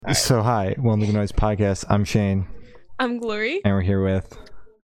So hi, Welcome to the Noise Podcast. I'm Shane, I'm Glory. and we're here with.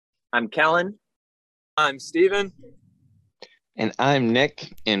 I'm Kellen. I'm Steven. And I'm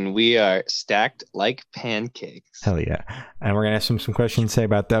Nick, and we are stacked like pancakes. Hell yeah. And we're going to ask some questions today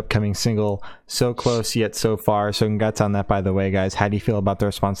about the upcoming single, So Close Yet So Far. So congrats on that, by the way, guys. How do you feel about the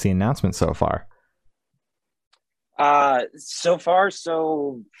response to the announcement so far? So far,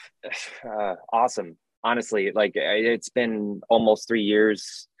 so awesome. Honestly, like it's been almost 3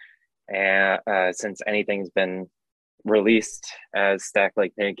 years since anything's been released as Stacked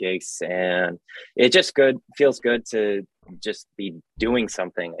Like Pancakes, and it just feels good to just be doing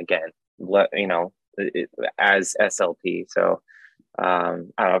something again, as SLP. So I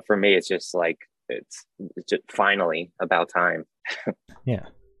don't know, for me it's just like it's just finally about time. Yeah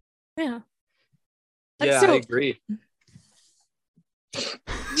I agree. Do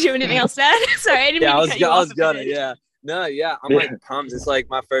you have anything else to add? Sorry, I didn't mean to cut you off. I'm like pumped. It's like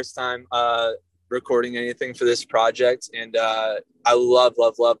my first time recording anything for this project, and I love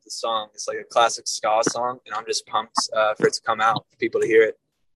the song. It's like a classic ska song, and I'm just pumped for it to come out, for people to hear it.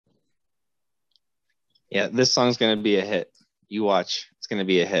 Yeah, this song's gonna be a hit. You watch, it's gonna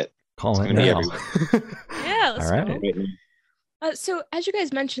be a hit. Call it gonna be now. Yeah, let's All right. go. So as you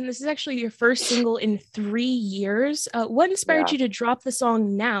guys mentioned, this is actually your first single in 3 years. What inspired you to drop the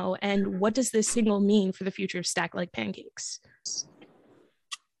song now, and what does this single mean for the future of Stacked Like Pancakes?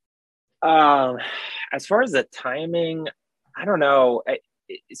 As far as the timing, I don't know.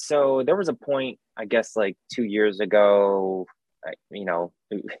 So there was a point, I guess, like 2 years ago. I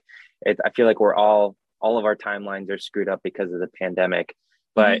feel like all of our timelines are screwed up because of the pandemic.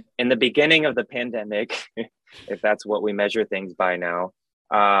 But in the beginning of the pandemic, if that's what we measure things by now,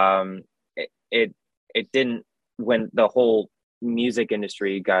 it didn't, when the whole music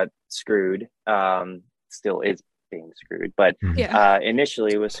industry got screwed, still is being screwed, but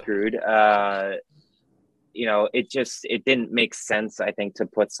initially it was screwed. It didn't make sense, I think, to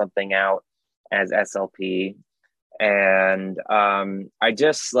put something out as SLP. And I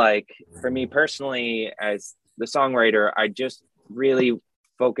just, like, for me personally, as the songwriter, I just really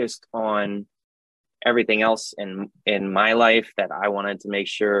focused on everything else in my life that I wanted to make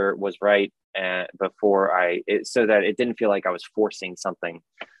sure was right so that it didn't feel like I was forcing something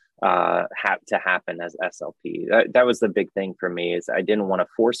to happen as SLP. That was the big thing for me, is I didn't want to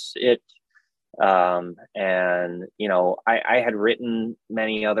force it. I had written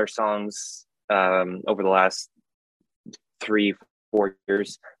many other songs over the last 3-4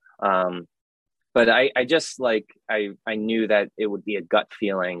 years. But I just, like, I knew that it would be a gut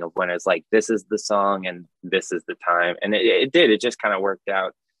feeling of when it's like, this is the song and this is the time. And it did. It just kind of worked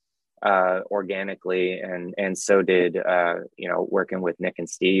out organically. And so did, working with Nick and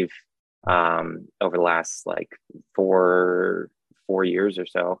Steve over the last, like, four years or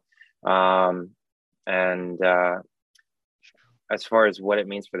so. As far as what it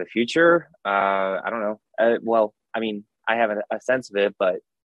means for the future, I don't know. I have a sense of it, but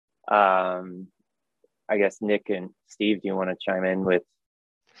I guess Nick and Steve, do you want to chime in with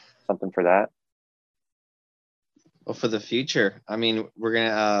something for that? Well, for the future, I mean, we're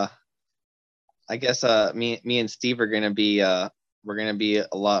gonna. I guess me and Steve are gonna be. We're gonna be a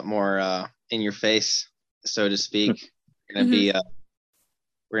lot more in your face, so to speak. We're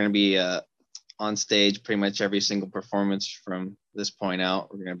gonna be on stage pretty much every single performance from this point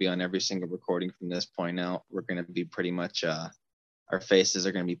out. We're gonna be on every single recording from this point out. We're gonna be pretty much. Our faces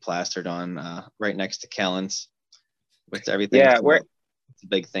are going to be plastered on right next to Kellen's, with everything. Yeah, it's a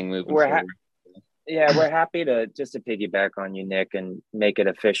big thing moving forward. We're happy to piggyback on you, Nick, and make it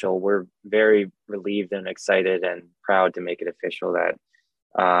official. We're very relieved and excited and proud to make it official that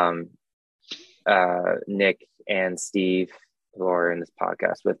Nick and Steve, who are in this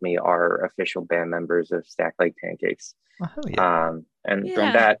podcast with me, are official band members of Stacked Like Pancakes. Oh, hell yeah.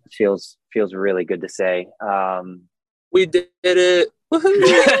 From that feels really good to say. We did it. We did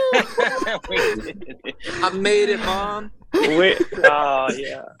it. I made it, Mom.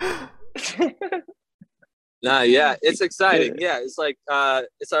 It's exciting. Yeah, it's like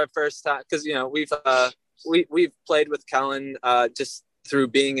it's our first time, because we've played with Kellen just through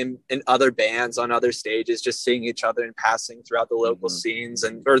being in other bands on other stages, just seeing each other and passing throughout the local scenes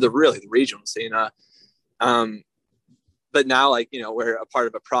or the regional scene. But now, like, we're a part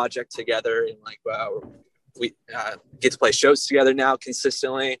of a project together, and like, we get to play shows together now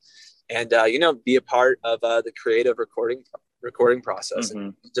consistently, and be a part of the creative recording process.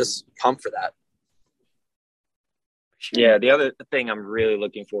 And just pumped for that. Yeah, the other thing I'm really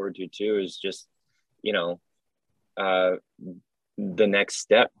looking forward to too is just the next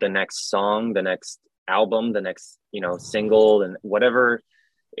step, the next song, the next album, the next single, and whatever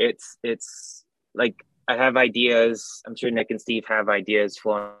it's like I have ideas. I'm sure Nick and Steve have ideas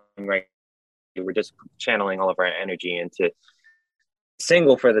flowing right. We're just channeling all of our energy into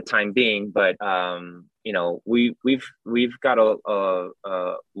single for the time being, but you know, we've got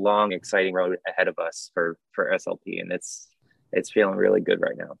a long, exciting road ahead of us for SLP, and it's feeling really good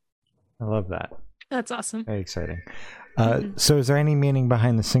right now. I love that. That's awesome. Very exciting. So is there any meaning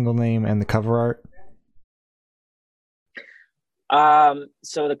behind the single name and the cover art?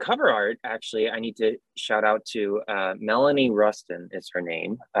 So the cover art, actually, I need to shout out to Melanie Rustin is her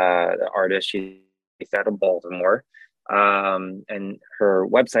name, the artist. She's out of Baltimore. And her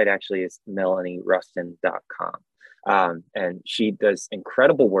website actually is melanierustin.com. And she does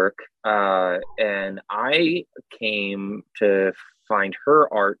incredible work. And I came to find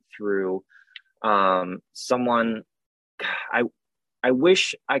her art through someone. I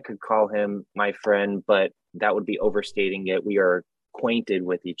wish I could call him my friend, but that would be overstating it. We are acquainted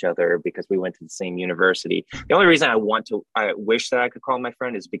with each other because we went to the same university. The only reason I wish that I could call him my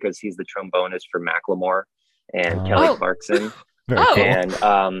friend is because he's the trombonist for Macklemore and Kelly Clarkson. And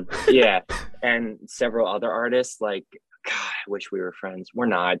and several other artists. Like, God, I wish we were friends. We're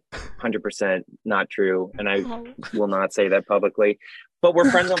not. 100% not true, and I will not say that publicly. But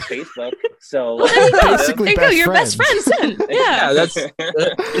we're friends on Facebook, so there you go. You're best friends then. Yeah, that's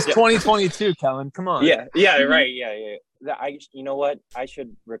it's 2022, Kellen. Come on. Yeah, right. Yeah. You know what? I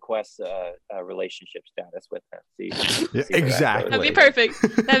should request a relationship status with him. See exactly. That'd be perfect.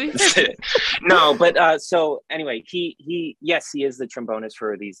 No, but so anyway, he is the trombonist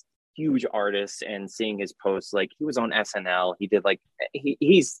for these huge artists, and seeing his posts, like he was on SNL. He did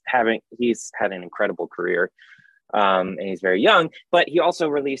he's had an incredible career. And he's very young, but he also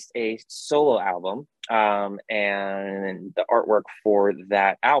released a solo album. And the artwork for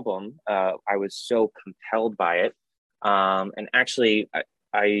that album, I was so compelled by it. And actually,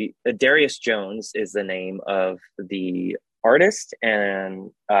 Darius Jones is the name of the artist.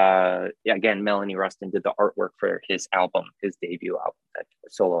 And again, Melanie Rustin did the artwork for his album, his debut album, that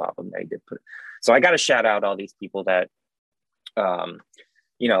solo album that he did put. So I got to shout out all these people that,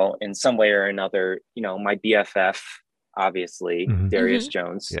 you know, in some way or another, you know, my BFF, obviously, Darius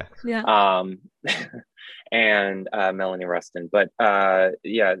Jones, and Melanie Rustin. But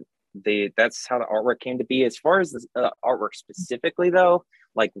that's how the artwork came to be. As far as the artwork specifically, though,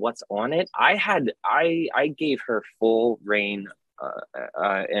 like what's on it, I gave her full reign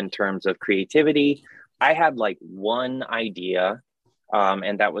in terms of creativity. I had like one idea,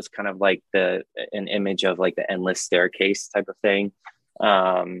 and that was kind of like an image of like the endless staircase type of thing.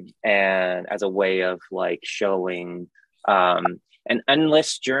 And as a way of like showing an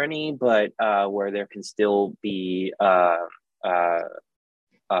endless journey, but where there can still be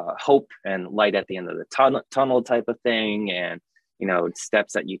hope and light at the end of the tunnel type of thing, and you know,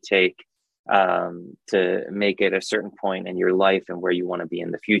 steps that you take to make it a certain point in your life and where you want to be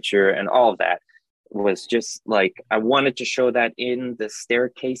in the future, and all of that was just like, I wanted to show that in the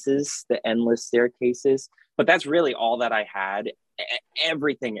staircases, the endless staircases, but that's really all that I had.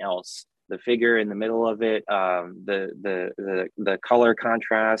 Everything else, the figure in the middle of it, the color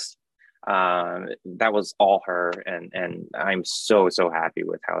contrast, that was all her, and I'm so happy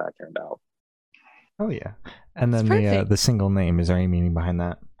with how that turned out. Oh yeah. And then the single name, is there any meaning behind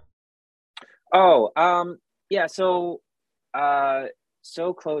that? So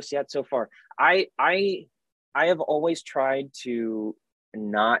close yet so far. I have always tried to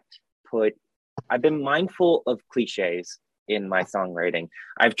not put, I've been mindful of cliches in my songwriting.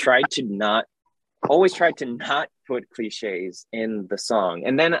 I've always tried to not put cliches in the song.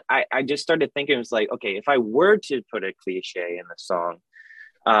 And then I just started thinking, it was like, okay, if I were to put a cliche in the song,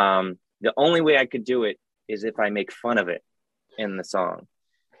 the only way I could do it is if I make fun of it in the song.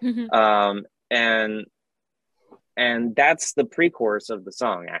 And that's the pre-chorus of the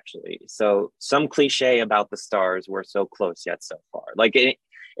song, actually. So some cliche about the stars, we're so close yet so far. Like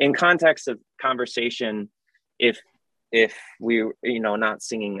in context of conversation, if we, you know, not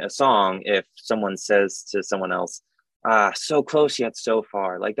singing a song, if someone says to someone else, so close yet so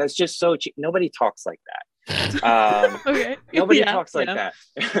far, like that's just so nobody talks like that. Okay. Nobody talks like that.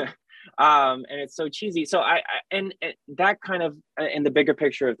 And it's so cheesy. So I that kind of, in the bigger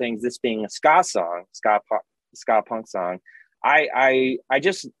picture of things, this being a ska punk song, I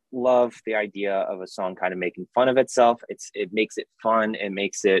just love the idea of a song kind of making fun of itself. It makes it fun. It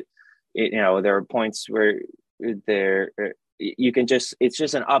makes it, you know, there are points where you can just, it's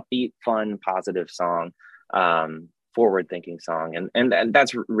just an upbeat, fun, positive song, forward thinking song. And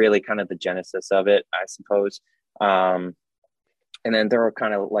that's really kind of the genesis of it, I suppose. And then there are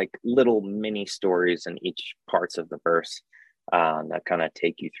kind of like little mini stories in each parts of the verse. that kind of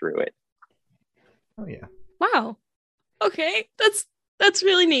take you through it. Oh yeah. Wow. Okay. That's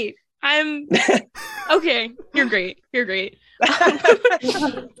really neat. I'm okay. You're great. You're great.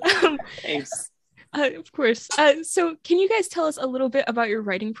 Thanks. Of course. So can you guys tell us a little bit about your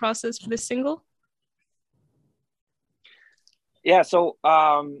writing process for this single? Yeah, so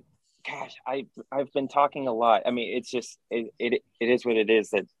gosh, I've been talking a lot. I mean, it's just it is what it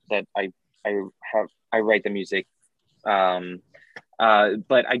is that I write the music. But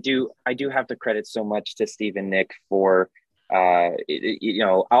I do have to credit so much to Steve and Nick for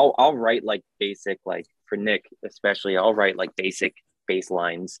I'll write like basic, like for Nick especially, I'll write like basic bass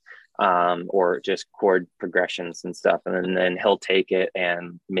lines or just chord progressions and stuff, and then he'll take it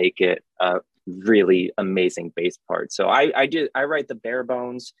and make it a really amazing bass part. So I write the bare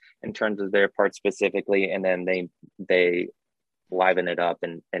bones in terms of their part specifically, and then they liven it up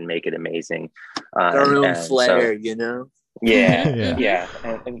and make it amazing. Their own flair, you know. Yeah.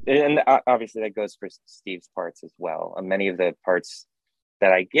 And obviously that goes for Steve's parts as well. Many of the parts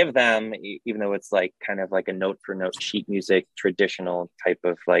that I give them, even though it's like kind of like a note for note sheet music, traditional type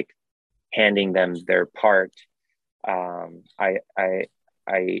of like handing them their part, I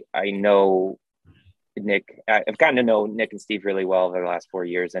know Nick. I've gotten to know Nick and Steve really well over the last 4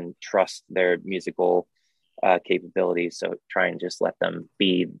 years and trust their musical capabilities. So try and just let them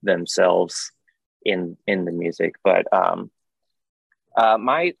be themselves in the music. But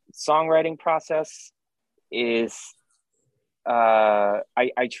my songwriting process is I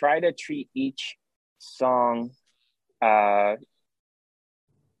try to treat each song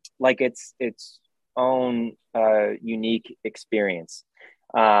like its own unique experience.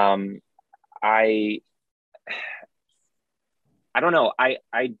 I don't know.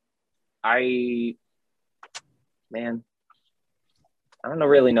 Man, I don't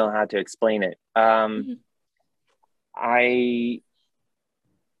really know how to explain it. I've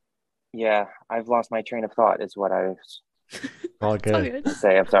lost my train of thought is what I was All good.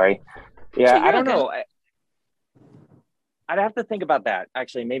 say. I'm sorry. Yeah, Sure, I don't okay. know. I'd have to think about that.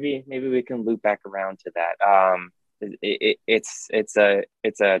 Actually, maybe we can loop back around to that. It's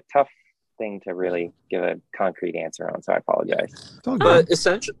a tough thing to really give a concrete answer on, so I apologize. It's all good. But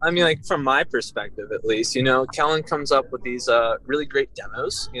essentially, I mean, like from my perspective, at least, you know, Kellen comes up with these really great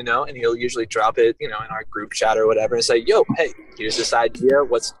demos, you know, and he'll usually drop it, you know, in our group chat or whatever, and say, "Yo, hey, here's this idea.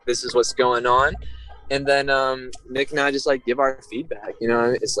 This is what's going on," and then Nick and I just like give our feedback. You know,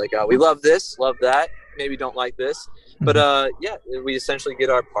 it's like we love this, love that, maybe don't like this, but yeah, we essentially get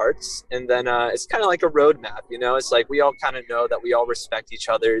our parts, and then it's kind of like a roadmap. You know, it's like we all kind of know that we all respect each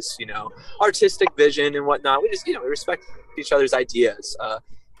other's, you know, artistic vision and whatnot. We just, you know, we respect each other's ideas,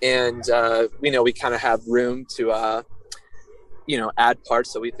 and you know, we kind of have room to you know, add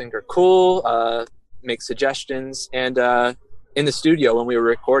parts that we think are cool, make suggestions, and in the studio when we were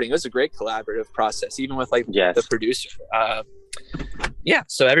recording, it was a great collaborative process, even with like the producer. Yeah,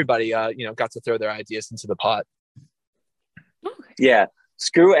 so everybody you know, got to throw their ideas into the pot. Yeah,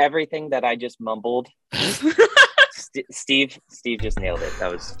 screw everything that I just mumbled. Steve just nailed it.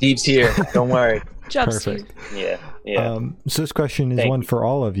 That was Steve's here. Don't worry. Job, Perfect. Steve. Yeah. So this question is Thank one you. for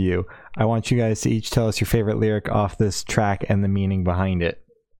all of you. I want you guys to each tell us your favorite lyric off this track and the meaning behind it.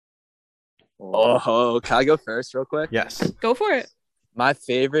 Oh, can I go first real quick? Yes. Go for it. My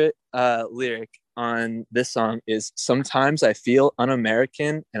favorite lyric on this song is "Sometimes I feel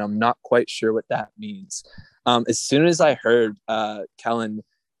un-American and I'm not quite sure what that means." As soon as I heard Kellen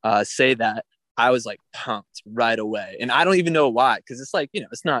say that, I was like pumped right away. And I don't even know why, because it's like, you know,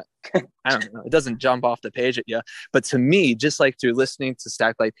 it's not, I don't know, it doesn't jump off the page at you. But to me, just like through listening to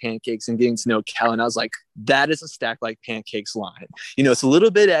Stack Like Pancakes and getting to know Kellen, I was like, that is a Stack Like Pancakes line. You know, it's a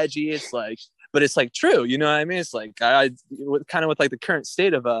little bit edgy. It's like, but it's like true. You know what I mean? It's like, I kind of with like the current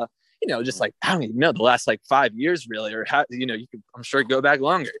state of, you know, just like, I don't even know, the last like 5 years really, or how, you know, you could, I'm sure, go back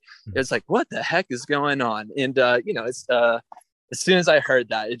longer. It's like, what the heck is going on? And, you know, it's, as soon as I heard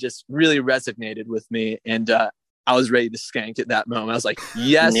that, it just really resonated with me. And I was ready to skank at that moment. I was like,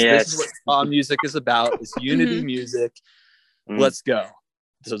 yes. This is what all music is about. It's unity music. Let's go.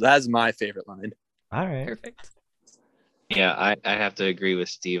 So that's my favorite line. All right. Perfect. Yeah, I have to agree with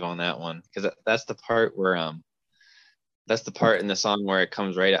Steve on that one, because that's the part where that's the part in the song where it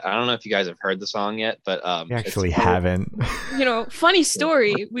comes right. I don't know if you guys have heard the song yet, but We actually haven't. You know, funny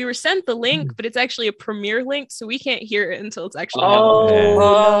story. We were sent the link, but it's actually a premiere link, so we can't hear it until it's actually out.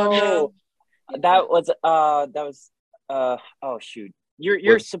 No. That was oh shoot.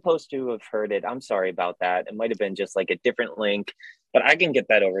 You're supposed to have heard it. I'm sorry about that. It might have been just like a different link, but I can get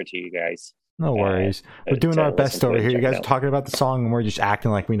that over to you guys. No worries. We're doing our best over here. You guys are talking about the song, and we're just acting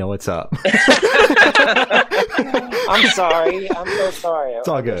like we know what's up. I'm sorry. I'm so sorry. It's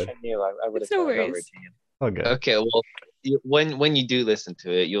all good. I knew. I would have No over worries. to you. All good. Okay, well, when you do listen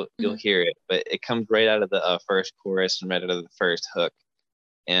to it, you'll hear it, but it comes right out of the first chorus and right out of the first hook,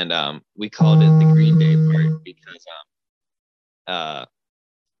 and we called it the Green Day part because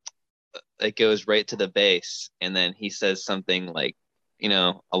it goes right to the bass, and then he says something like,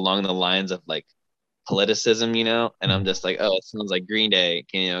 along the lines of like politicism, and I'm just like, oh, it sounds like Green Day,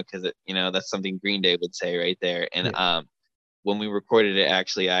 because that's something Green Day would say right there. And when we recorded it, I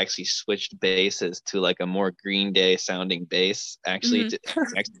actually switched basses to like a more Green Day sounding bass, to actually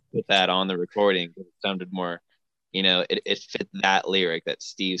put that on the recording. It sounded more, it fit that lyric that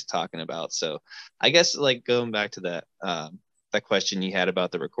Steve's talking about. So I guess like going back to that question you had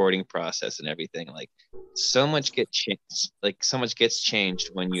about the recording process and everything, like so much gets changed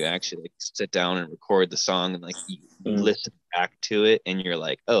when you actually like sit down and record the song, and like you listen back to it and you're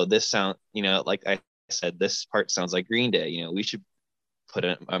like, oh, this sound, like I said, this part sounds like Green Day, we should put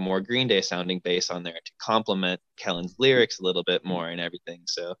a more Green Day sounding bass on there to complement Kellen's lyrics a little bit more and everything.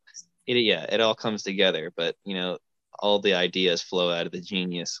 So it all comes together, but all the ideas flow out of the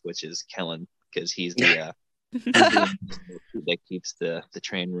genius, which is Kellen, because he's the that keeps the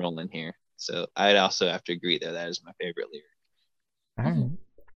train rolling here. So I'd also have to agree that is my favorite lyric. All right.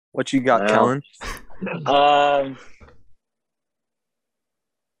 What you got, Kellen?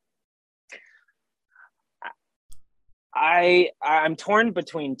 I'm torn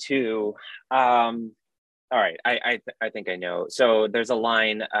between two. All right, I think I know. So there's a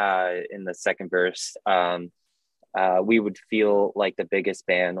line in the second verse. We would feel like the biggest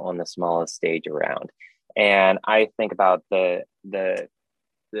band on the smallest stage around. And I think about the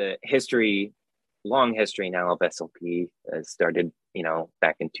history, long history now of SLP. Started,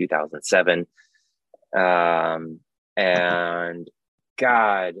 back in 2007. And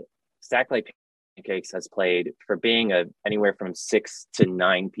God, Stack Like Pancakes has played, for being anywhere from 6 to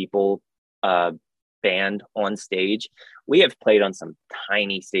 9 people band on stage. We have played on some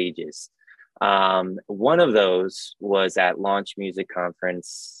tiny stages. One of those was at Launch Music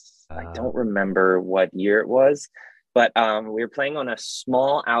Conference. I don't remember what year it was, but we were playing on a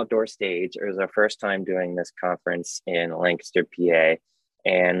small outdoor stage. It was our first time doing this conference in Lancaster, PA,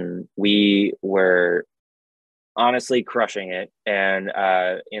 and we were honestly crushing it. And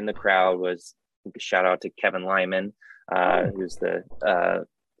in the crowd was, shout out to Kevin Lyman, who's for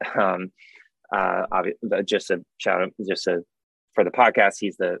the podcast,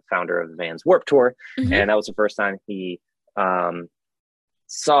 he's the founder of the Vans Warped Tour, and that was the first time he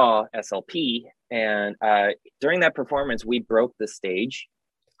saw SLP, and during that performance we broke the stage.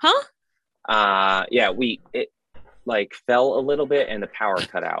 It like fell a little bit and the power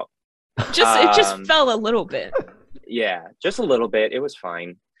cut out. It just fell a little bit. Yeah, just a little bit. It was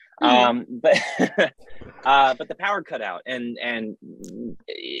fine. But the power cut out, and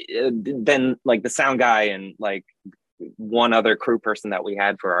then like the sound guy and like one other crew person that we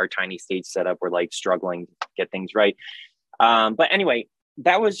had for our tiny stage setup were like struggling to get things right. But anyway,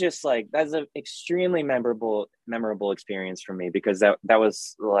 that was just like, that's an extremely memorable experience for me, because that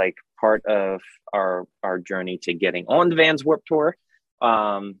was like part of our journey to getting on the Vans Warped Tour.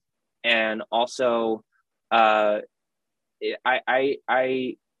 And also I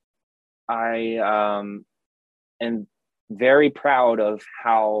am very proud of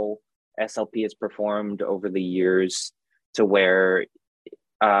how SLP has performed over the years, to where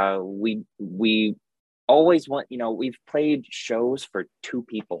we always want, we've played shows for 2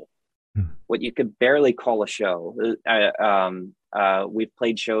 people, what you could barely call a show. We've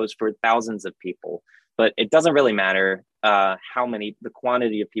played shows for thousands of people, but it doesn't really matter the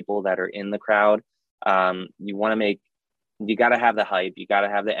quantity of people that are in the crowd. You got to have the hype, you got to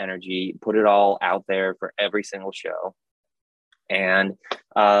have the energy, put it all out there for every single show. And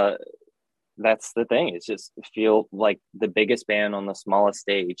that's the thing. It's just feel like the biggest band on the smallest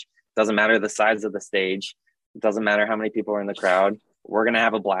stage. Doesn't matter the size of the stage. It doesn't matter how many people are in the crowd. We're going to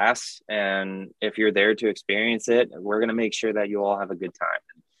have a blast. And if you're there to experience it, we're going to make sure that you all have a good time.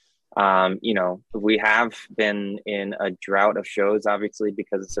 We have been in a drought of shows, obviously,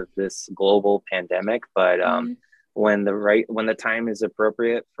 because of this global pandemic. But when the time is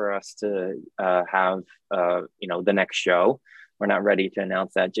appropriate for us to have, the next show, we're not ready to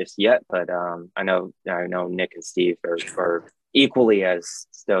announce that just yet. But I know Nick and Steve are equally as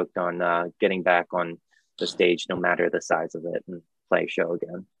stoked on getting back on the stage, no matter the size of it, and play a show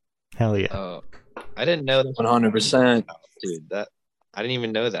again. Hell yeah! I didn't know that. 100%, dude. That I didn't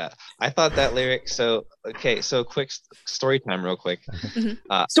even know that. I thought that lyric. So quick story time, real quick.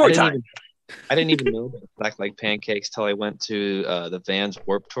 Story time. I didn't even know about Stack Like Pancakes till I went to the Vans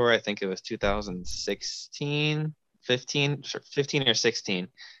Warped Tour. I think it was 2016, 15 or 16.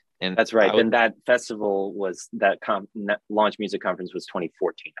 And that's right. Then that festival was that Launch Music Conference was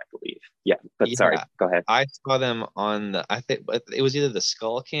 2014, I believe. Yeah, but sorry, go ahead. I saw them on I think it was either the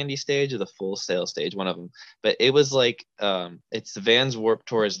Skull Candy stage or the Full Sail stage, one of them. But it was like it's the Vans Warped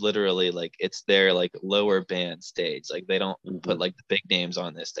Tour is literally like it's their like lower band stage. Like they don't put like the big names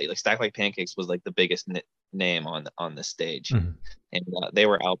on this stage. Like Stack Like Pancakes was like the biggest name on the stage, and they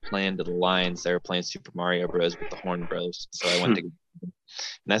were outplanned to the lines. They were playing Super Mario Bros with the Horn Bros. So I went to.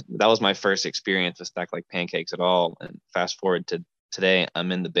 And that was my first experience with Stack Like Pancakes at all. And fast forward to today,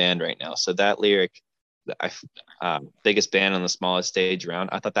 I'm in the band right now. So that lyric, biggest band on the smallest stage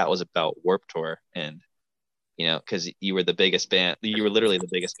around, I thought that was about Warped Tour. And, you know, because you were the biggest band, you were literally the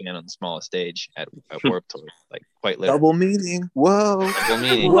biggest band on the smallest stage at Warped Tour, like quite literally. Double meaning. Whoa. Double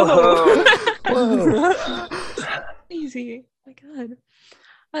meaning. Whoa. Whoa. Easy. Oh my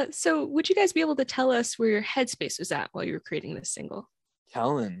God. So would you guys be able to tell us where your headspace was at while you were creating this single?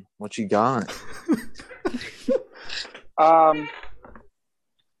 Kellen, what you got? Well,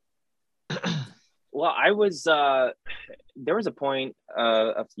 I was there was a point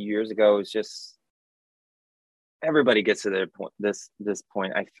a few years ago. It was just everybody gets to their point. This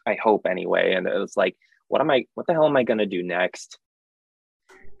point, I hope anyway. And it was like, what the hell am I gonna do next?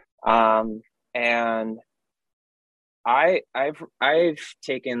 And I've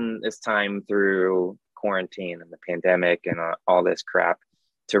taken this time through quarantine and the pandemic and all this crap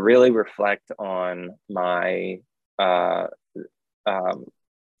to really reflect on my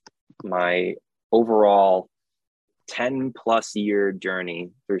my overall 10 plus year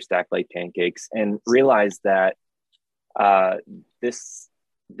journey through Stack Like Pancakes, and realize that this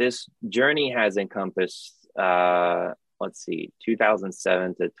journey has encompassed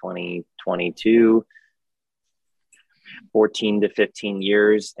 2007 to 2022, 14 to 15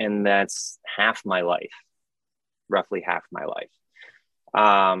 years, and that's roughly half my life.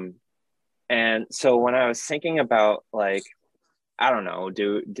 And so when I was thinking about, like, I don't know,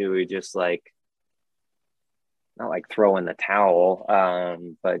 do we just like, not like throw in the towel,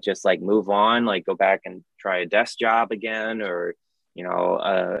 but just like move on, like go back and try a desk job again, or, you know,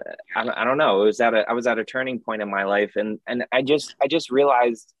 I don't know. I was at a turning point in my life, and I just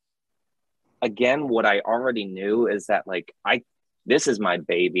realized again what I already knew, is that like this is my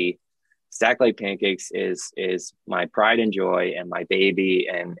baby. Stack Like Pancakes is my pride and joy and my baby,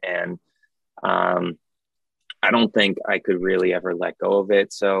 and I don't think I could really ever let go of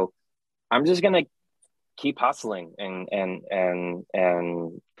it. So I'm just gonna keep hustling and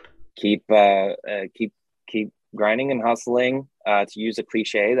keep grinding and hustling, to use a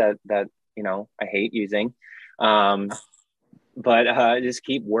cliche that you know I hate using, but just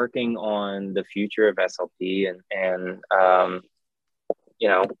keep working on the future of SLP and you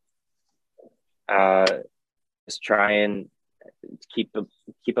know, just try and keep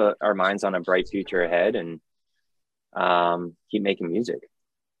our minds on a bright future ahead, and keep making music.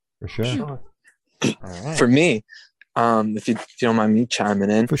 For sure. All right. For me, if you don't mind me chiming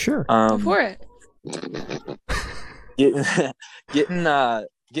in, for sure. Go for it. Getting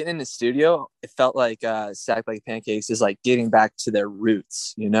in the studio, it felt like Stack Like Pancakes is like getting back to their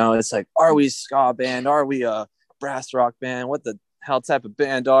roots. You know, it's like, are we a ska band? Are we a brass rock band? What the hell type of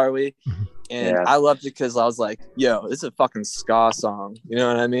band are we? And I loved it because I was like, yo, this is a fucking ska song. You know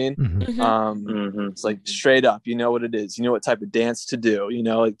what I mean? It's like straight up, you know what it is. You know what type of dance to do. You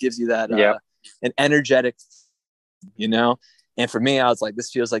know, it gives you that an energetic, you know. And for me, I was like, this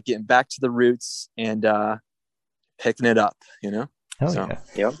feels like getting back to the roots and picking it up, you know.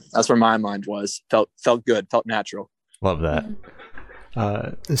 That's where my mind was. Felt good, felt natural. Love that.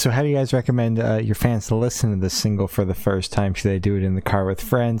 So how do you guys recommend your fans to listen to this single for the first time? Should they do it in the car with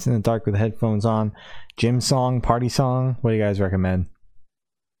friends, in the dark with headphones on, gym song, party song? What do you guys recommend?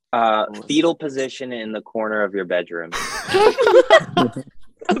 Fetal position in the corner of your bedroom.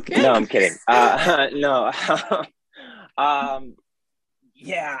 Okay. No, I'm kidding. No.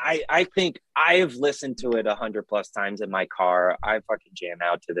 Yeah, I think I've listened to it 100+ times in my car. I fucking jam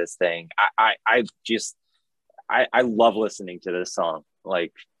out to this thing. I love listening to this song.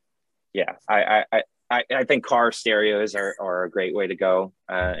 Like, yeah, I think car stereos are a great way to go.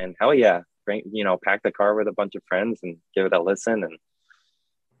 And hell yeah, pack the car with a bunch of friends and give it a listen. And,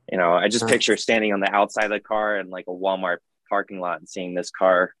 you know, I just picture standing on the outside of the car in like a Walmart parking lot and seeing this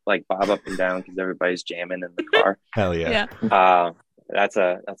car like bob up and down because everybody's jamming in the car. Hell yeah. That's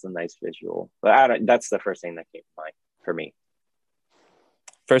a nice visual. But that's the first thing that came to mind for me.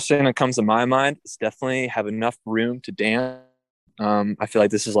 First thing that comes to my mind is definitely have enough room to dance. I feel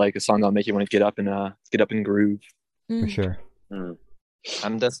like this is like a song that'll make you want to get up and groove. For sure.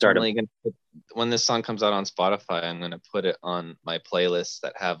 I'm definitely gonna when this song comes out on Spotify, I'm gonna put it on my playlists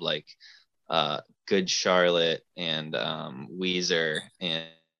that have like Good Charlotte and Weezer and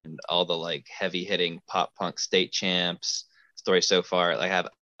all the like heavy hitting pop punk state champs, Story So Far. I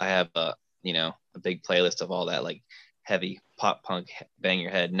have a big playlist of all that like heavy pop punk, bang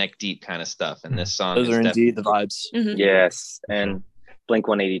your head, neck deep kind of stuff. And this song those are indeed the vibes. Yes, and Blink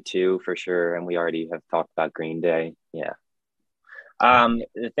 182 for sure. And we already have talked about Green Day. Yeah.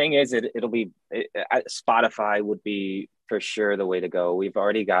 The thing is, it'll be Spotify would be for sure the way to go. We've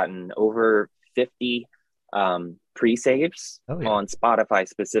already gotten over 50 pre-saves on Spotify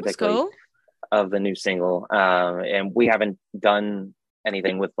specifically of the new single, and we haven't done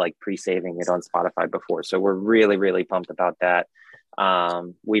anything with like pre-saving it on Spotify before, so we're really, really pumped about that.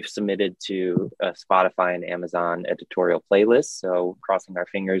 We've submitted to Spotify and Amazon editorial playlists, so crossing our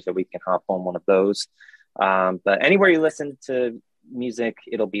fingers that we can hop on one of those. But anywhere you listen to music,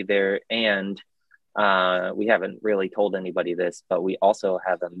 it'll be there. And we haven't really told anybody this, but we also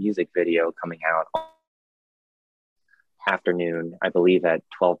have a music video coming out afternoon, I believe at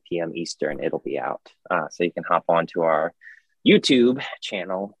 12 p.m. Eastern. It'll be out, so you can hop onto our YouTube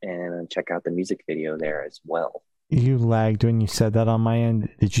channel and check out the music video there as well. You lagged when you said that on my end.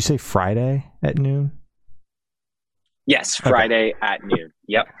 Did you say Friday at noon? Yes, Friday at noon.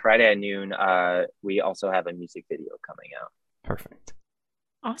 Yep, Friday at noon. We also have a music video coming out. Perfect.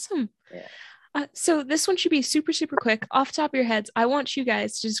 Awesome. Yeah. So this one should be super, super quick. Off the top of your heads, I want you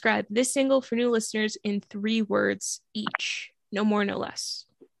guys to describe this single for new listeners in 3 words each. No more, no less.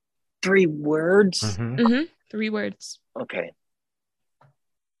 3 words? 3 words. Okay.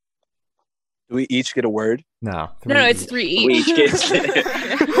 Do we each get a word? No. No, it's 3 each. We each get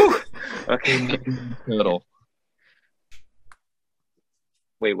okay. Total.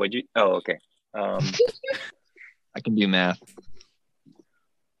 Wait, what'd you? Oh, okay. I can do math.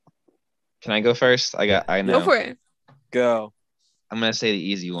 Can I go first? I know. Go for it. Go. I'm gonna say the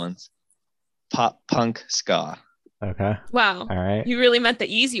easy ones. Pop punk ska. Okay. Wow. All right. You really meant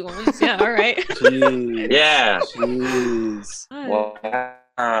the easy ones. Yeah. All right. Jeez. Yeah. Jeez.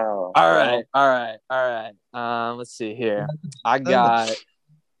 Wow. All right. Let's see here. I got.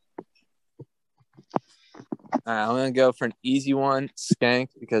 I'm gonna go for an easy one, Skank,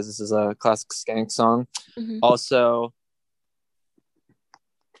 because this is a classic Skank song. Also,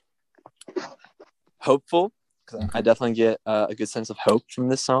 hopeful, because I definitely get a good sense of hope from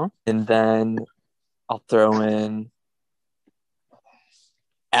this song. And then I'll throw in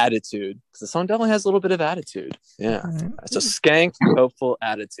attitude, because the song definitely has a little bit of attitude. Yeah, so Skank, hopeful,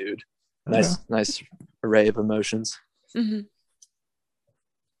 attitude. Nice array of emotions.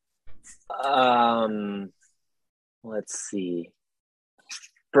 Let's see.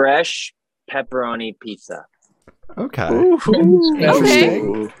 Fresh pepperoni pizza. Okay. Okay.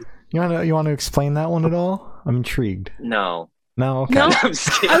 You want to explain that one at all? I'm intrigued. No. No. Okay. No. I'm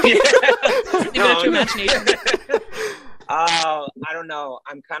just kidding. Your imagination. I don't know.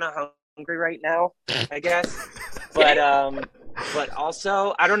 I'm kind of hungry right now, I guess. But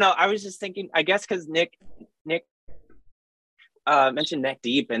also, I don't know. I was just thinking, I guess because Nick mentioned neck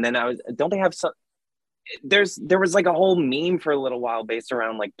deep, and then don't they have some? There was like a whole meme for a little while based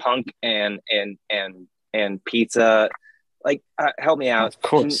around like punk and pizza. Like, help me out, of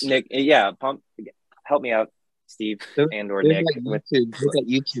course, Nick. Yeah, punk. Help me out, Steve or Nick. There's that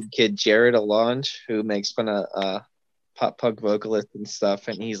YouTube kid Jared Alonge who makes fun of pop punk vocalists and stuff,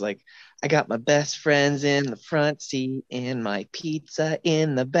 and he's like, I got my best friends in the front seat and my pizza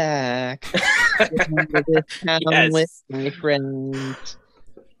in the back. Yes. With my friends.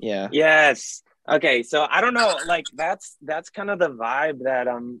 Yeah. Yes. Okay, so I don't know, like that's kind of the vibe that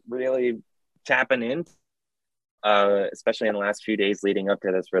I'm really tapping in, especially in the last few days leading up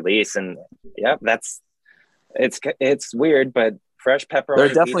to this release. And yeah, it's weird, but fresh pepperoni. There are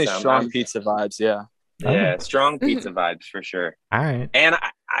definitely pizza, strong pizza vibes. Yeah. Yeah, strong pizza vibes for sure. All right. And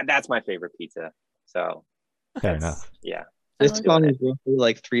that's my favorite pizza. So fair enough. Yeah. This song is roughly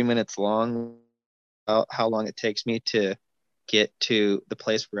like 3 minutes long. About how long it takes me to get to the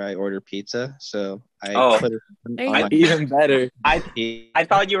place where I order pizza. So I put it on even better. I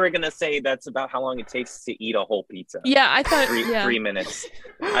thought you were gonna say that's about how long it takes to eat a whole pizza. Yeah, I thought 3 minutes.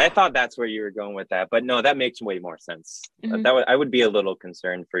 I thought that's where you were going with that, but no, that makes way more sense. I would be a little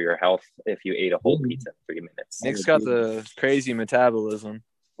concerned for your health if you ate a whole pizza in 3 minutes. Nick's got the crazy metabolism.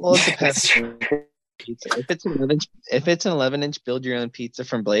 Well, it depends. Pizza. If it's an 11-inch build your own pizza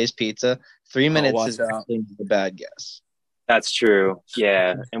from Blaze Pizza, 3 minutes is the bad guess. That's true.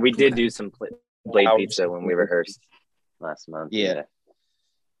 Yeah, and we did do some Blade Pizza when we rehearsed. last month. Yeah.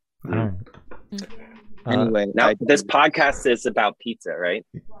 All right. Anyway, Now this podcast is about pizza, right?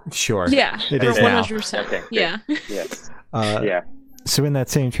 Sure. Yeah, It is now. 100%. Okay, good. Yeah. Yes. Yeah. So in that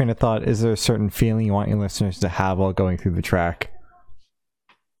same train of thought, is there a certain feeling you want your listeners to have while going through the track?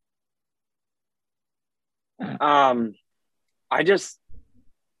 I just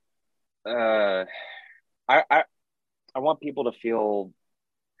I want people to feel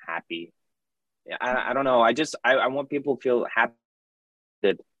happy. I don't know. I want people to feel happy.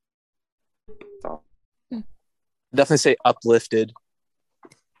 So. Definitely say uplifted.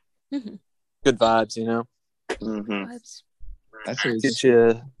 Mm-hmm. Good vibes, you know. Mm-hmm. That's what Get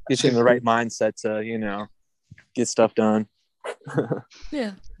you in the right mindset to, you know, get stuff done.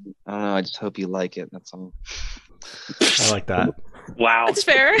 Yeah. I don't know. I just hope you like it. That's all. I like that. Wow. That's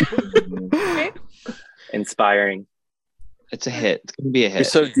fair. Okay. Inspiring. It's a hit. It's gonna be a You're hit.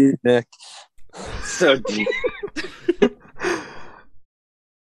 so deep, Nick. So deep.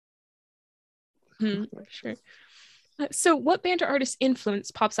 For sure. So what band or artist influence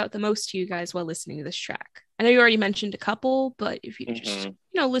pops out the most to you guys while listening to this track? I know you already mentioned a couple, but if you could just,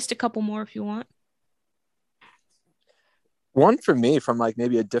 list a couple more if you want. One for me from like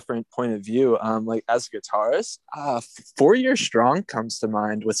maybe a different point of view, like as a guitarist, 4 Year Strong comes to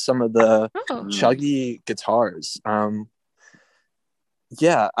mind with some of the chuggy guitars.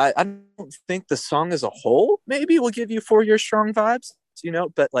 Yeah, I don't think the song as a whole maybe will give you 4 Year Strong vibes, you know,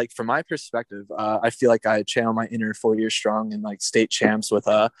 but like from my perspective, I feel like I channel my inner 4 Year Strong and like state champs with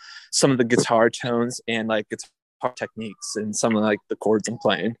some of the guitar tones and like guitar techniques and some of like the chords I'm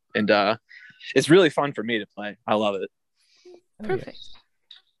playing, and it's really fun for me to play. I love it. Perfect.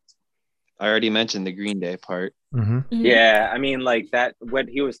 I already mentioned the Green Day part. Mm-hmm. Yeah, I mean, like that. What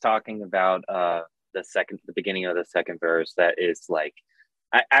he was talking about, the beginning of the second verse. That is like,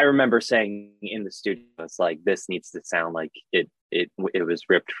 I remember saying in the studio, it's like this needs to sound like it was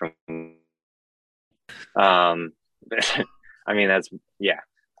ripped from. I mean, that's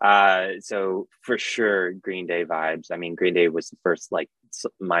so for sure, Green Day vibes. I mean, Green Day was the first, like,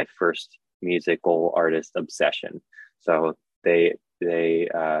 my first musical artist obsession. So it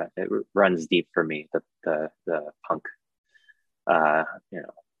runs deep for me, the punk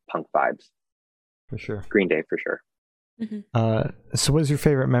punk vibes, for sure. Green Day for sure. So what was your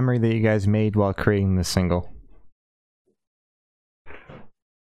favorite memory that you guys made while creating the single?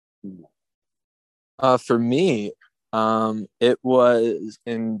 For me, it was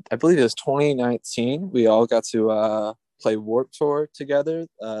I believe it was 2019. We all got to play Warped Tour together,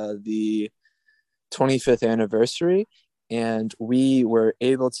 the 25th anniversary, and we were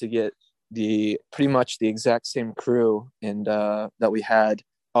able to get pretty much the exact same crew and that we had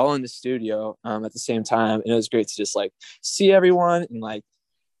all in the studio at the same time, and it was great to just like see everyone and like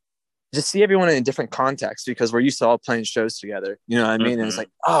just see everyone in a different context, because we're used to all playing shows together, you know what I mean? And it's like,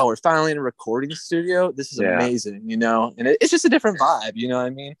 oh, we're finally in a recording studio. This is amazing, you know? And it's just a different vibe, you know what I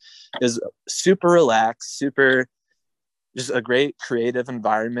mean? It's super relaxed, super just a great creative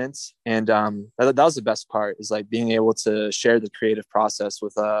environment. And that was the best part, is like being able to share the creative process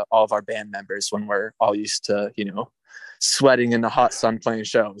with all of our band members when we're all used to, you know, sweating in the hot sun playing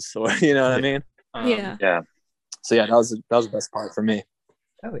shows. So, you know what I mean? Yeah. So yeah, that was the best part for me.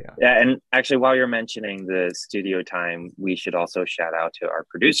 Hell yeah. Yeah, and actually, while you're mentioning the studio time, we should also shout out to our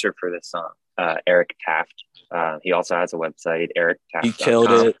producer for this song, Eric Taft. He also has a website, erictaft.com. He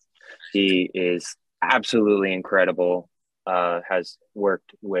killed it. He is absolutely incredible. Has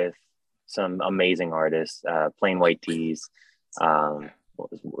worked with some amazing artists, Plain White Tees,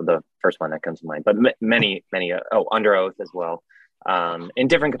 what was the first one that comes to mind, but many, Under Oath as well. In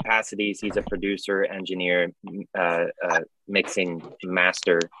different capacities. He's a producer, engineer, mixing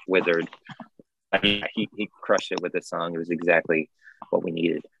master wizard. He crushed it with this song. It was exactly what we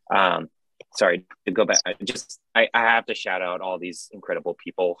needed. Sorry to go back. I have to shout out all these incredible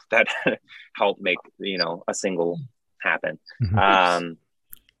people that help make, you know, a single happen.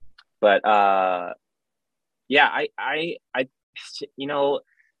 But yeah, I you know,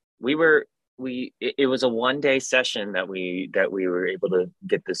 it was a one-day session that we were able to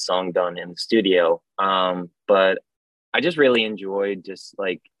get this song done in the studio. But I just really enjoyed just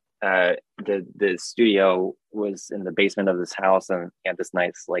like the studio was in the basement of this house, and had this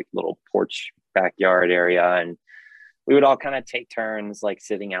nice like little porch backyard area, and we would all kind of take turns like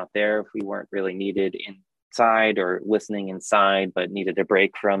sitting out there if we weren't really needed inside, or listening inside but needed a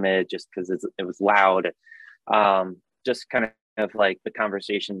break from it just because it was loud. Just kind of like the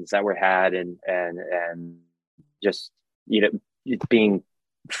conversations that were had, and just, you know, being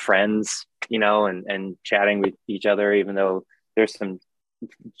friends, you know, and chatting with each other, even though there's some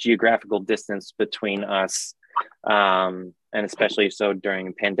geographical distance between us. And especially so during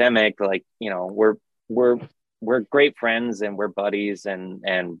a pandemic, like, you know, we're great friends and we're buddies and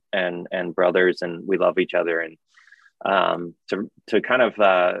brothers, and we love each other. And to kind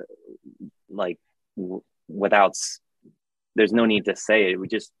of like without, there's no need to say it. We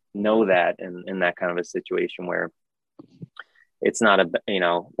just know that in that kind of a situation where it's not you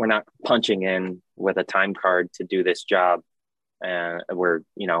know, we're not punching in with a time card to do this job, and we're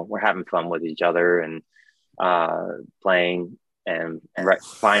having fun with each other and playing and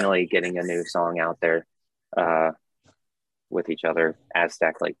finally getting a new song out there with each other as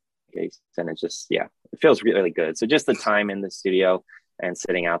Stacked Like Cakes. And it's just, yeah, it feels really good. So just the time in the studio and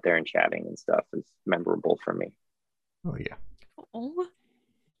sitting out there and chatting and stuff is memorable for me. Oh yeah. Oh.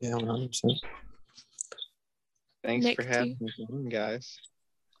 Yeah, 100%. Thanks Nick, for having me on, guys.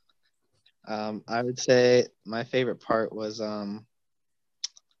 I would say my favorite part was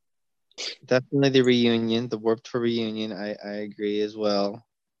definitely the reunion, the Warped Tour reunion. I agree as well.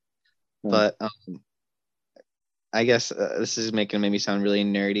 But I guess this is making maybe sound really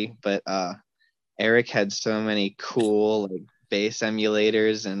nerdy, but Eric had so many cool like bass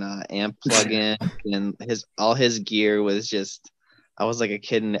emulators and amp plugins, and all his gear was just. I was like a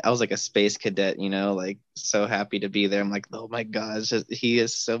kid, and I was like a space cadet, you know, like so happy to be there. I'm like, oh my god, it's just, he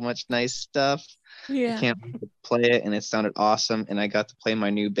has so much nice stuff. Yeah. I can't wait to play it, and it sounded awesome. And I got to play my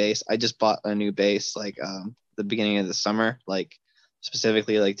new bass. I just bought a new bass like the beginning of the summer, like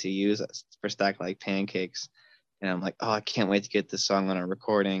specifically like to use for Stacked Like Pancakes. And I'm like, oh, I can't wait to get this song on a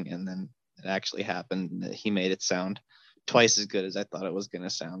recording. And then it actually happened. He made it sound twice as good as I thought it was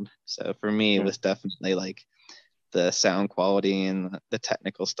gonna sound. So for me, it was definitely like the sound quality and the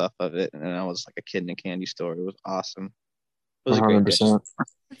technical stuff of it. And I was like a kid in a candy store. It was awesome. It was 100%.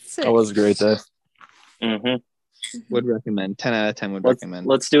 That was a great day. Would recommend. 10 out of 10 would recommend.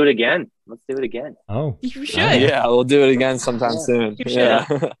 Let's do it again. Oh, You should. Yeah, we'll do it again sometime soon. You should. Yeah.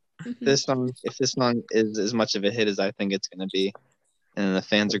 If this song is as much of a hit as I think it's going to be, and the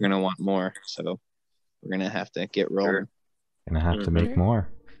fans are going to want more, so we're going to have to get rolling. Gonna have to make more.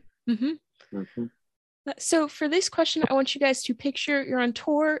 So for this question, I want you guys to picture you're on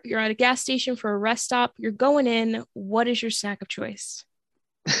tour, you're at a gas station for a rest stop, you're going in. What is your snack of choice?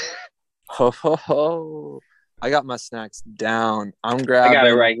 Ho, ho, ho. I got my snacks down. I'm grabbing. I got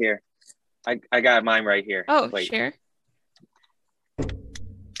it right here. I got mine right here. Oh, wait. share.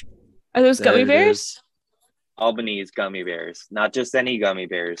 Are those gummy bears? Albanese gummy bears, not just any gummy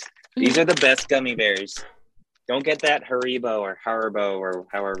bears. These are the best gummy bears. Don't get that Haribo or Haribo or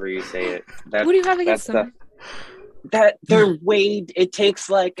however you say it. What do you have against them? That they're weighed. It takes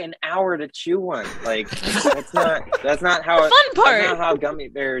like an hour to chew one. Like that's not how fun part. That's not how gummy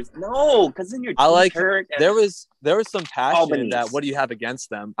bears. No, because then you're. I like. There was some passion in that. What do you have against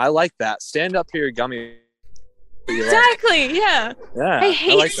them? I like that. Stand up for your gummy. Exactly. Yeah. Yeah. I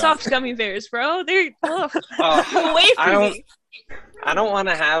hate like soft gummy bears, bro. They're away from me. I don't want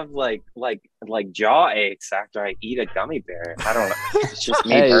to have like jaw aches after I eat a gummy bear. I don't know. It's just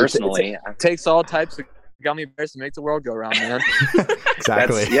me personally. It takes all types of gummy bears to make the world go round, man.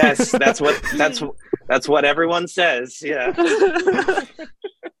 Exactly. That's what everyone says. Yeah.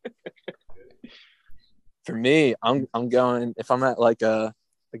 For me, I'm going, if I'm at like a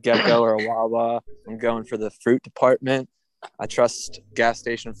Gecko or a Wawa, I'm going for the fruit department. I trust gas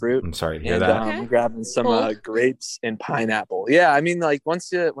station fruit. I'm sorry to hear and, that. I'm grabbing some grapes and pineapple. Yeah, I mean, like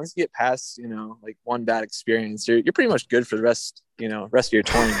once you get past, like one bad experience, you're pretty much good for the rest of your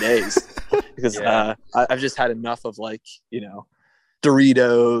 20 days. Because I've just had enough of like,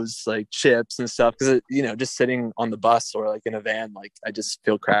 Doritos, like chips and stuff. Because just sitting on the bus or like in a van, like I just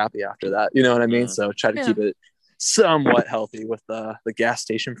feel crappy after that. You know what I mean? So try to keep it somewhat healthy with the gas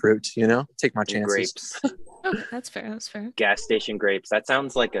station fruit. Take my chances. Grapes. Oh, that's fair. Gas station grapes. That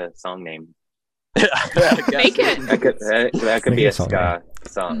sounds like a song name. Make it. That could be a ska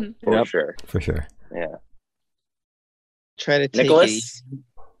song for sure. For sure. Yeah. Try to take Nicholas.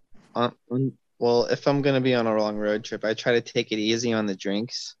 Well, if I'm gonna be on a long road trip, I try to take it easy on the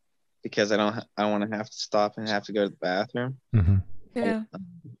drinks because I don't want to have to stop and have to go to the bathroom. Mm-hmm. Yeah.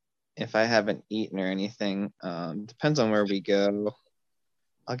 If I haven't eaten or anything, depends on where we go.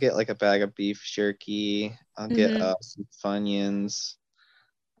 I'll get like a bag of beef jerky. I'll get some Funyuns.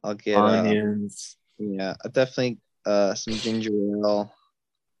 I'll get onions. Definitely some ginger ale.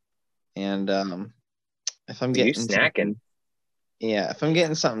 And if I'm getting snacking, if I'm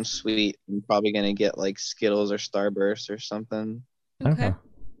getting something sweet, I'm probably gonna get like Skittles or Starburst or something. Okay.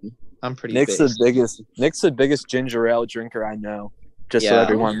 I'm pretty. Nick's the biggest ginger ale drinker I know. Just so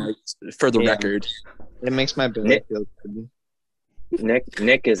everyone, like, for the record, it makes my belly feel good.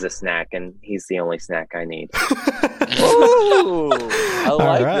 Nick is a snack, and he's the only snack I need. Ooh, I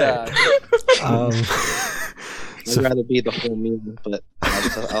like that. I'd rather be the whole meal, but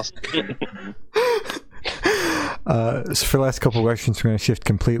I'll so for the last couple of questions, we're going to shift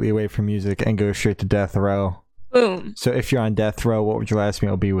completely away from music and go straight to death row. Boom. So if you're on death row, what would your last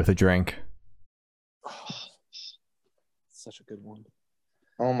meal be with a drink? Such a good one.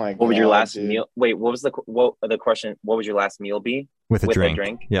 Oh my god. What would your last dude. meal? Wait, what was the question? What would your last meal be? With a With a drink.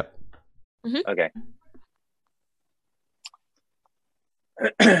 drink? Yep. Okay.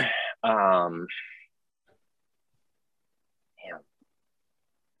 Damn.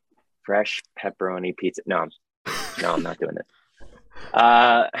 Fresh pepperoni pizza. No, I'm not doing it.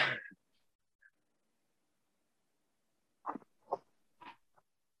 I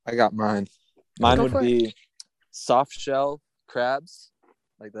got mine. Mine Go would for it. be soft shell crabs,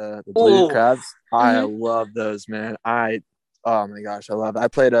 like the blue Ooh. crabs. I love those, man. Oh my gosh, I love it. I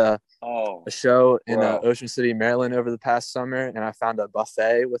played a show in Bro. Ocean City, Maryland over the past summer, and I found a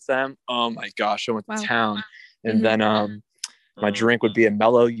buffet with them. Oh my gosh, I went to Wow. town. And Mhm. then my drink would be a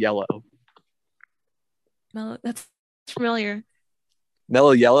Mellow Yellow. Mellow, that's familiar.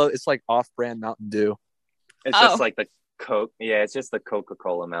 Mellow Yellow, it's like off-brand Mountain Dew. It's Oh. just like the Coke. Yeah, it's just the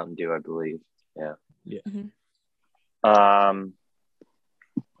Coca-Cola Mountain Dew, I believe. Yeah. Mhm.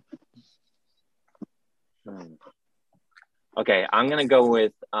 Okay, I'm gonna go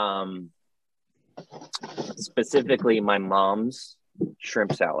with specifically my mom's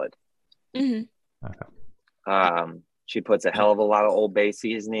shrimp salad. Mhm. She puts a hell of a lot of Old Bay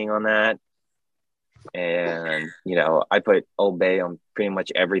seasoning on that, and I put Old Bay on pretty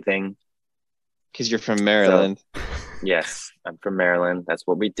much everything. Because you're from Maryland. Yes, I'm from Maryland. That's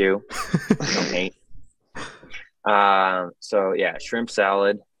what we do. Don't hate. So yeah, shrimp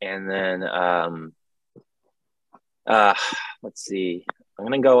salad, and then let's see. I'm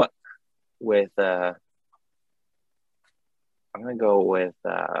gonna go with a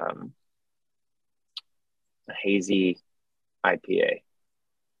hazy IPA.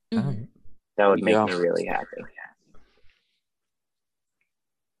 Mhm. That would make Yeah. me really happy.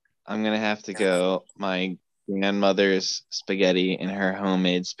 I'm gonna have to go my grandmother's spaghetti and her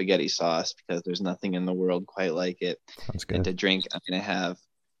homemade spaghetti sauce because there's nothing in the world quite like it. Sounds And good. to drink, I'm gonna have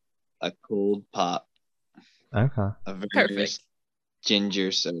a cold pop Okay. of Perfect.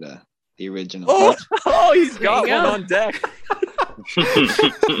 ginger soda, the original. Oh, he's got There you one go. on deck.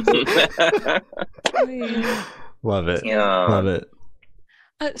 Love it. Yeah. Love it.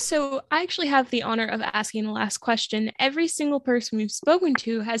 So I actually have the honor of asking the last question. Every single person we've spoken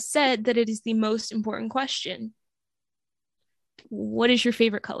to has said that it is the most important question. What is your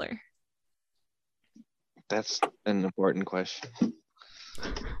favorite color? That's an important question.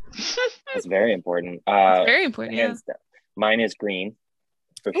 That's very important. Very important. Yeah. Hands down. Mine is green,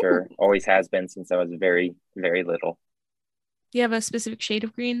 for sure. Always has been since I was very, very little. Do you have a specific shade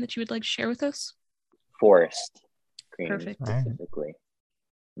of green that you would like to share with us? Forest green Perfect. specifically.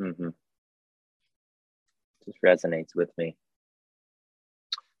 Just resonates with me.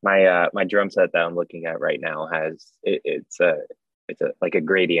 My drum set that I'm looking at right now has it's like a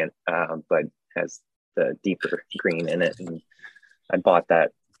gradient, but has the deeper green in it. And I bought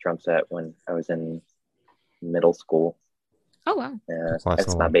that drum set when I was in middle school. Oh, wow. Yeah, That's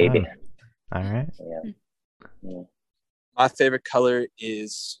that's a my long baby. time. All right. Yeah. My favorite color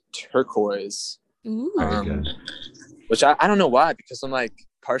is turquoise, Ooh. Very good. which I don't know why, because I'm like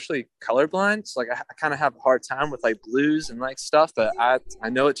partially colorblind. So like I kind of have a hard time with like blues and like stuff, but I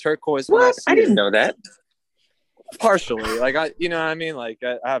know it turquoise when I What? see I didn't it. know that. Partially, like you know what I mean? Like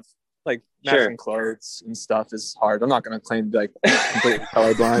I have like Sure. matching clothes and stuff is hard. I'm not gonna claim to be like completely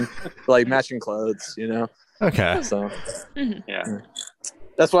colorblind, but like matching clothes, you know. Okay. So Mhm. Yeah.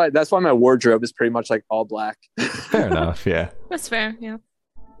 that's why my wardrobe is pretty much like all black. Fair enough. Yeah. That's fair. Yeah.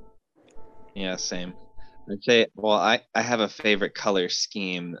 Yeah, same. I'd say, well, I have a favorite color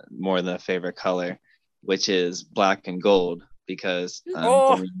scheme more than a favorite color, which is black and gold, because I'm Oh.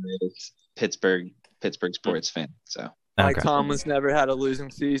 born and raised Pittsburgh sports fan. So Mike Okay. Tomlin's never had a losing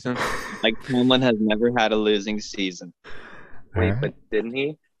season. Mike Tomlin has never had a losing season. Wait, Alright. but didn't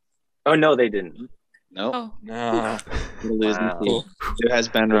he? Oh no, they didn't. Nope, Oh. No. not a losing Wow. season. There has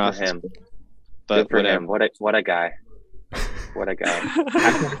been Good for Ross, him. but Good for whatever. him. What a guy. What a guy.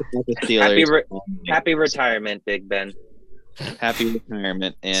 The Steelers, Happy retirement, Big Ben. happy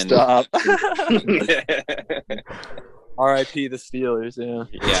retirement, and Stop. Yeah. R.I.P. the Steelers. Yeah.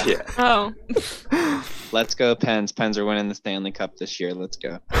 yeah, Oh. let's go Pens. Pens are winning the Stanley Cup this year. Let's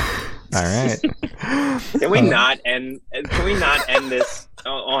go. All right. Can we not end this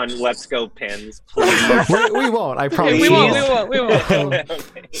on Let's Go pins, please. We won't. I promise. We you won't. Okay.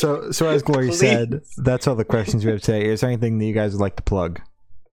 So as Glory Please. said, that's all the questions we have today. Is there anything that you guys would like to plug?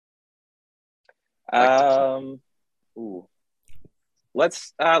 Ooh.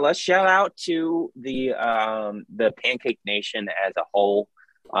 Let's shout out to the Pancake Nation as a whole.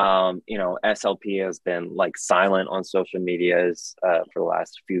 SLP has been like silent on social medias for the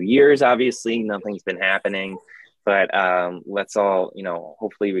last few years. Obviously, nothing's been happening, but let's all,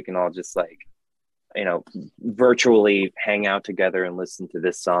 hopefully we can all just like, virtually hang out together and listen to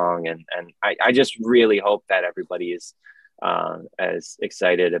this song. And I just really hope that everybody is as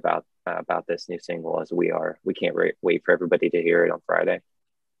excited about this new single as we are. We can't wait for everybody to hear it on Friday.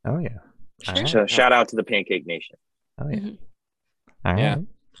 Oh yeah. All right. So shout out to the Pancake Nation. Oh yeah. Mhm. All right. Yeah.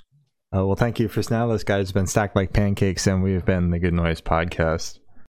 Well, thank you for now. This guy's been Stacked Like Pancakes, and we've been the Good Noise Podcast.